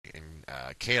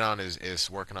Kadon is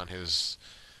working on his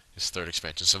third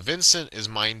expansion. So Vincent is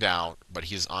mined out, but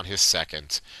he's on his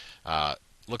second. Uh,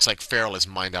 Looks like Farrell is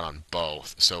mined out on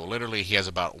both. So literally he has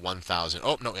about 1,000.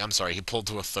 Oh, no, I'm sorry. He pulled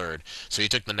to a third. So he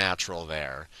took the natural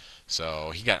there.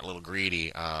 So he got a little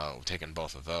greedy, taking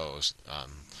both of those.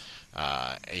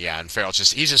 Yeah, and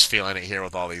Farrell's he's just feeling it here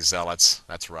with all these zealots.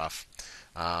 That's rough.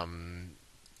 Um,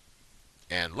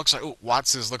 and looks like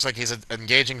looks like he's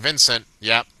engaging Vincent.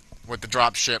 Yep, with the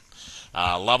drop ship.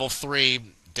 Level 3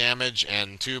 damage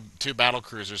and two battle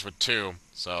cruisers with 2.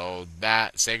 So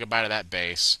that say goodbye to that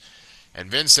base. And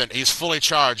Vincent, he's fully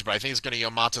charged, but I think he's going to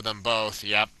Yamato them both.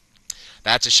 Yep.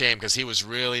 That's a shame because he was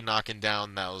really knocking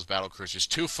down those battle cruisers.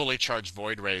 2 fully charged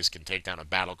Void Rays can take down a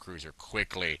battle cruiser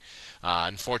quickly.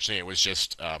 Unfortunately, it was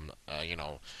just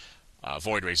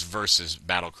Void Rays versus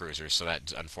battle cruisers, so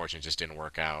that unfortunately just didn't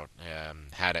work out.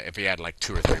 If he had like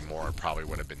 2 or 3 more, it probably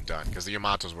would have been done because the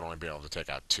Yamatos would only be able to take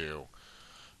out 2.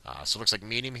 So it looks like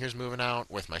medium here's moving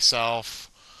out with myself.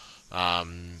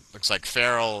 Looks like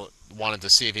Farrell wanted to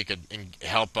see if he could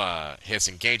help his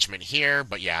engagement here,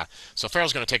 but yeah. So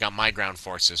Farrell's going to take out my ground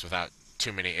forces without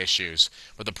too many issues.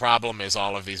 But the problem is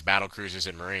all of these battle cruisers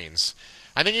and marines.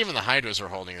 I think even the Hydras are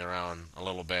holding their own a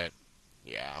little bit.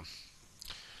 Yeah,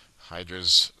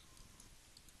 Hydras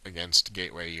against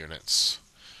gateway units.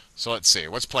 So let's see.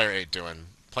 What's player 8 doing?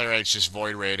 Player 8's just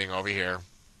void raiding over here.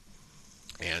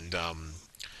 And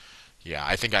yeah,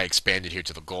 I think I expanded here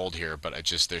to the gold here, but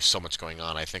there's so much going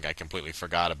on. I think I completely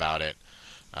forgot about it.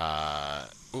 Uh,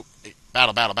 ooh,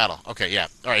 battle, battle, battle. Okay, yeah.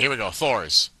 All right, here we go.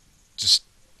 Thors just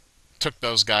took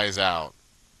those guys out.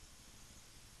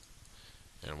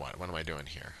 And what am I doing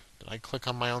here? Did I click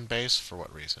on my own base? For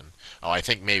what reason? Oh, I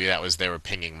think maybe that was they were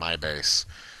pinging my base.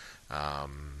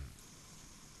 Um,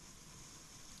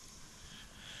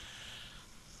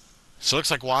 so it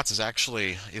looks like Watts is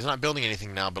he's not building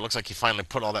anything now, but it looks like he finally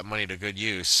put all that money to good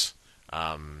use.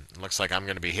 It looks like I'm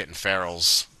going to be hitting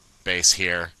Farrell's base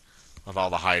here with all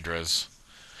the Hydras.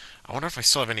 I wonder if I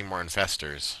still have any more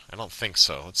infestors. I don't think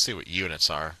so. Let's see what units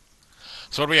are.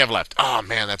 So what do we have left? Oh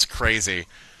man, that's crazy.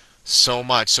 So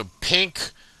much. So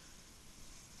Pink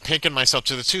and myself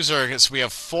to the 2 Zergits. We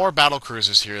have 4 battle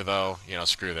cruisers here, though.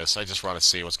 Screw this. I just want to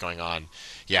see what's going on.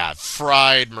 Yeah,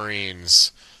 fried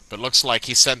Marines. But looks like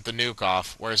he sent the nuke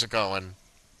off. Where's it going?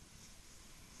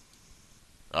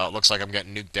 Oh, it looks like I'm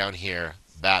getting nuked down here.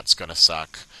 That's gonna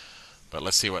suck. But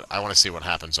let's see I want to see what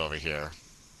happens over here.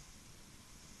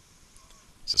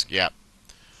 Yep.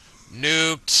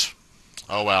 Nuked.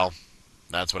 Oh well.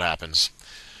 That's what happens.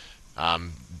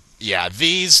 Um, yeah,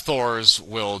 these Thors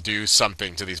will do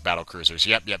something to these battle cruisers.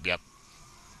 Yep, yep, yep.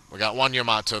 We got 1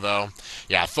 Yamato, though.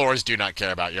 Yeah, Thors do not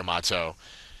care about Yamato.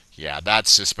 Yeah,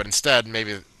 that's just... But instead,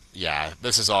 maybe... Yeah,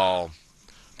 this is all...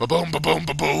 Ba-boom, ba-boom,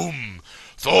 ba-boom!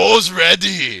 Thor's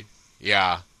ready!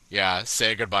 Yeah, yeah,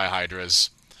 say goodbye, Hydras.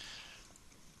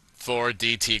 Thor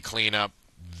DT cleanup.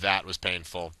 That was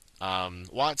painful.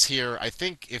 Watts here, I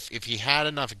think if he had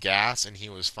enough gas and he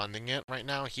was funding it right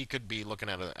now, he could be looking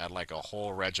at like a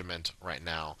whole regiment right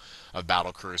now of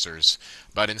battle cruisers.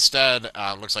 But instead,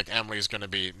 looks like Emily's going to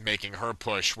be making her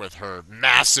push with her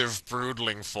massive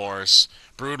Broodlord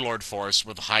force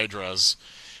with Hydras.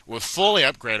 With fully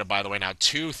upgraded, by the way, now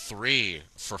 2-3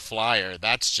 for Flyer.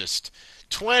 That's just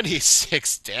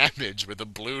 26 damage with a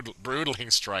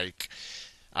Broodling Strike.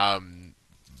 Um,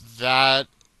 that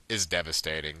is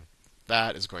devastating.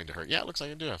 That is going to hurt. Yeah, it looks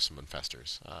like I do have some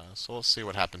infestors. So we'll see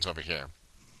what happens over here.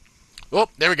 Oh,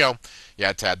 there we go.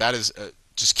 Yeah, Tad, that is...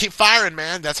 just keep firing,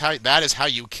 man. That is how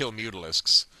you kill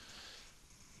Mutalisks.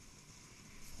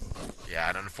 Yeah,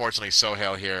 and unfortunately,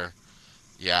 Sohail here...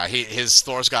 Yeah, his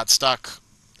Thors got stuck.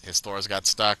 His Thors got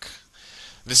stuck.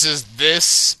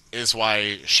 This is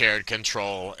why shared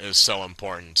control is so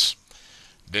important.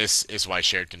 This is why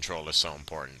shared control is so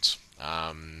important.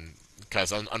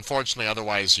 Because unfortunately,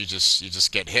 otherwise you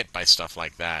just get hit by stuff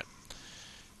like that.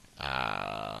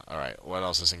 All right, what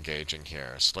else is engaging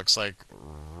here? So it looks like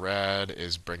Red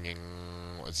is bringing.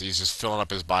 He's just filling up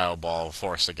his bio ball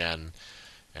force again,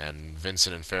 and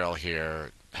Vincent and Farrell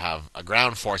here have a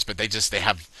ground force, but they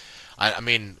have. I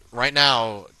mean, right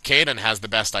now, Caden has the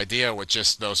best idea with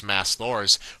just those mass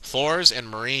Thors. Thors and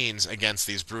Marines against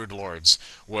these Brood Lords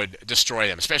would destroy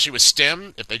them, especially with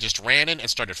Stim. If they just ran in and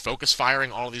started focus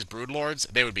firing all these Brood Lords,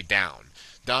 they would be down.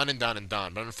 Done and done and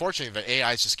done. But unfortunately, the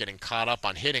AI is just getting caught up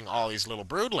on hitting all these little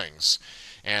broodlings.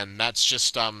 And that's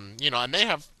just, and they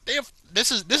have,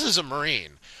 this is a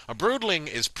Marine. A broodling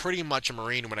is pretty much a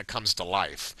Marine when it comes to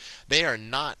life. They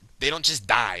don't just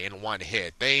die in one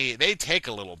hit. They take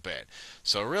a little bit.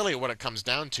 So really what it comes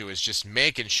down to is just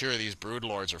making sure these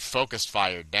broodlords are focused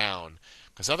fired down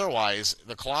because otherwise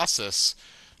the Colossus,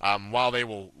 while they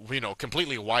will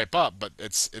completely wipe up, but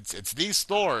it's these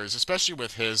Thors, especially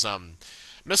with his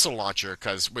missile launcher,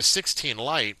 because with 16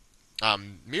 light,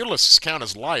 Mutalisks count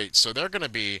as light, so they're going to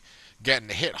be getting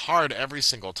hit hard every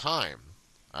single time.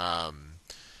 Um,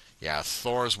 yeah,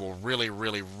 Thors will really,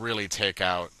 really, really take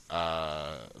out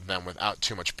them without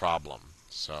too much problem.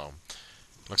 So,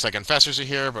 looks like Infestors are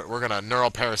here, but we're going to Neural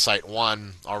Parasite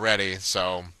 1 already,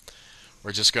 so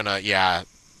we're just going to, yeah,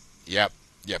 yep,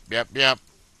 yep, yep, yep.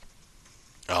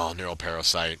 Oh, Neural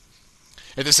Parasite.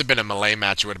 If this had been a melee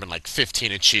match, it would have been like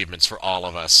 15 achievements for all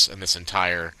of us in this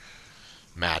entire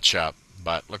matchup.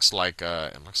 But it looks like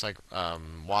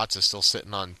Watts is still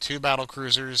sitting on 2 battle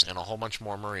cruisers and a whole bunch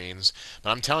more Marines. But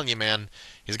I'm telling you, man,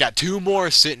 he's got 2 more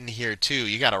sitting here too.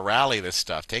 You got to rally this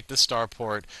stuff. Take the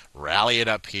starport, rally it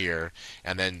up here,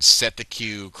 and then set the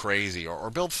queue crazy,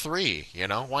 or build 3.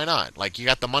 Why not? Like you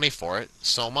got the money for it.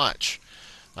 So much.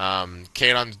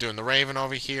 Kadon's doing the Raven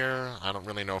over here. I don't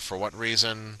really know for what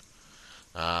reason.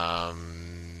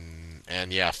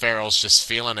 And yeah, Farrell's just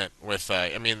feeling it with.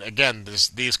 I mean, again,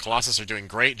 these Colossus are doing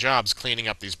great jobs cleaning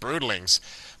up these Broodlings,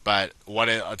 but what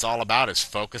it's all about is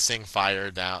focusing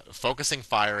firing down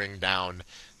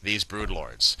these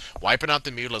Broodlords, wiping out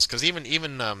the Mutalisks. Because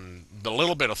even the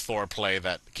little bit of Thor play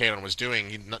that Kanon was doing,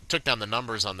 he took down the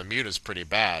numbers on the Mutas pretty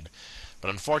bad. But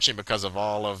unfortunately, because of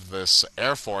all of this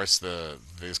Air Force,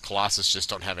 these Colossus just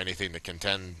don't have anything to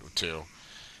contend to.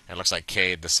 And it looks like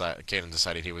Caden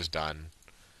decided he was done.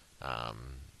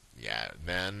 Um, yeah,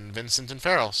 then Vincent and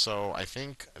Farrell. So I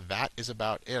think that is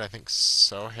about it. I think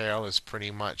Sohail is pretty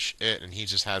much it, and he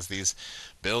just has these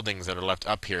buildings that are left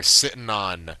up here sitting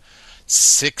on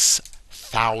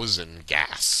 6,000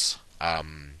 gas.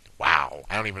 Wow,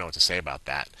 I don't even know what to say about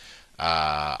that.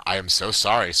 I am so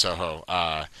sorry, Soho.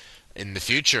 In the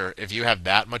future, if you have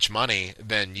that much money,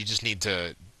 then you just need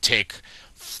to take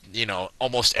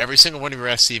almost every single one of your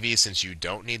SCVs, since you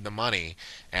don't need the money,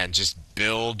 and just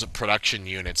build production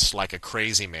units like a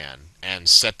crazy man and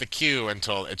set the queue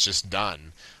until it's just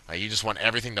done. You just want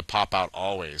everything to pop out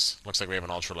always. Looks like we have an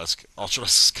Ultralisk.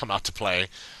 Ultralisks come out to play.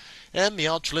 And the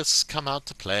Ultralisks come out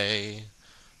to play.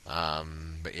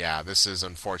 But yeah, this is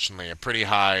unfortunately a pretty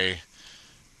high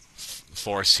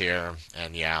force here,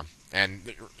 and yeah,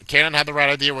 and Kanon had the right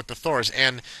idea with the Thors,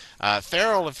 and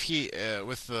Farrell, if he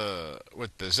with the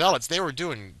Zealots, they were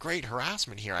doing great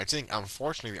harassment here. I think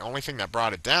unfortunately the only thing that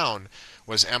brought it down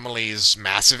was Emily's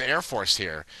massive air force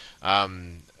here.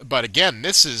 But again,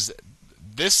 this is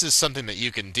something that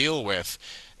you can deal with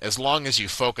as long as you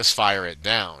focus fire it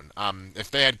down.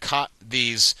 If they had caught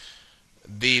these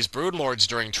broodlords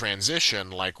during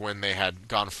transition, like when they had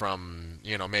gone from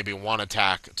maybe one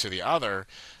attack to the other,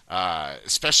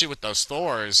 especially with those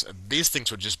Thors, these things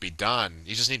would just be done.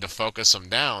 You just need to focus them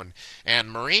down,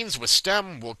 and Marines with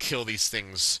STEM will kill these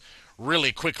things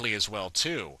really quickly as well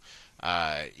too.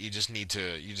 You just need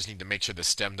to make sure they're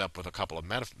stemmed up with a couple of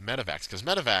medevacs, because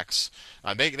medevacs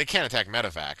they can't attack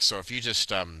medevacs. So if you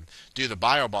just do the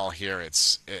bio ball here,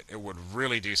 it would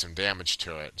really do some damage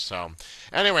to it. So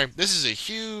anyway, this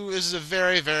is a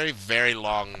very, very, very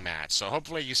long match. So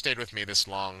hopefully you stayed with me this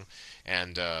long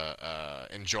and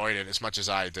enjoyed it as much as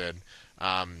I did.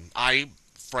 I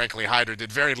frankly, Hydra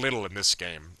did very little in this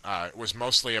game. It was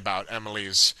mostly about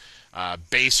Emily's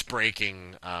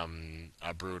base-breaking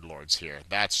brood lords here.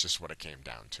 That's just what it came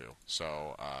down to.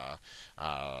 So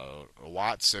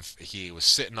Watts, if he was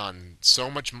sitting on so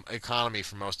much economy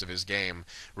for most of his game,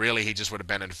 really he just would have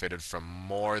benefited from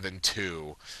more than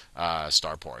 2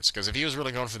 starports. Because if he was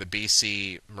really going for the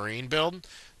BC Marine build,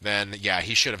 then yeah,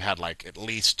 he should have had like at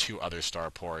least 2 other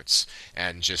starports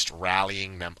and just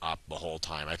rallying them up the whole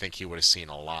time. I think he would have seen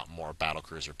a lot more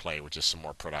battlecruiser play with just some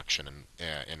more production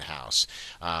in house.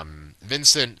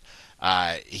 Vincent,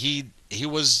 he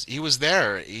was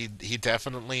there. He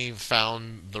definitely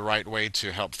found the right way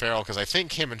to help Farrell, because I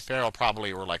think him and Farrell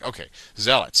probably were like, okay,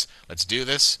 Zealots, let's do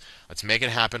this. Let's make it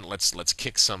happen. Let's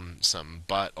kick some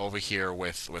butt over here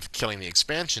with killing the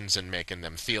expansions and making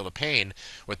them feel the pain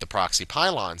with the proxy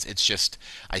pylons. It's just,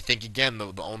 I think again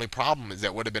the only problem is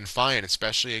that would have been fine,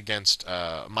 especially against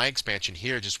my expansion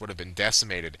here, just would have been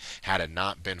decimated had it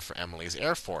not been for Emily's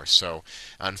Air Force. So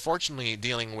unfortunately,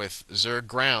 dealing with Zerg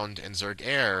ground and Zerg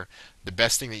air, the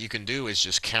best thing that you can do is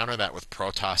just counter that with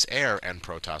Protoss air and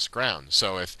Protoss ground.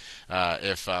 So if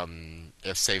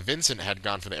say Vincent had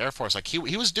gone for the Air Force, like he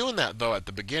was doing that though at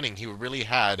the beginning, he really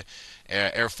had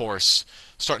Air Force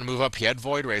starting to move up. He had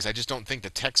Void Rays. I just don't think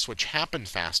the tech switch happened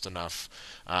fast enough,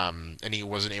 and he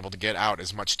wasn't able to get out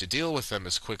as much to deal with them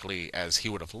as quickly as he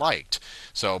would have liked.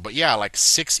 So, but yeah, like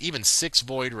even six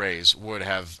Void Rays would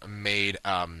have made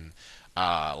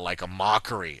like a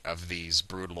mockery of these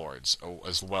broodlords,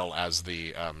 as well as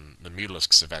the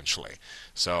Mutalisks eventually.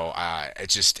 So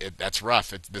that's rough.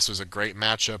 This was a great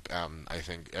matchup. I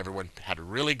think everyone had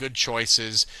really good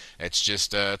choices. It's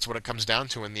just it's what it comes down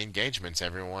to in the engagements.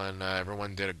 Everyone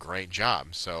did a great job.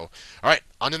 So all right,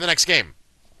 on to the next game.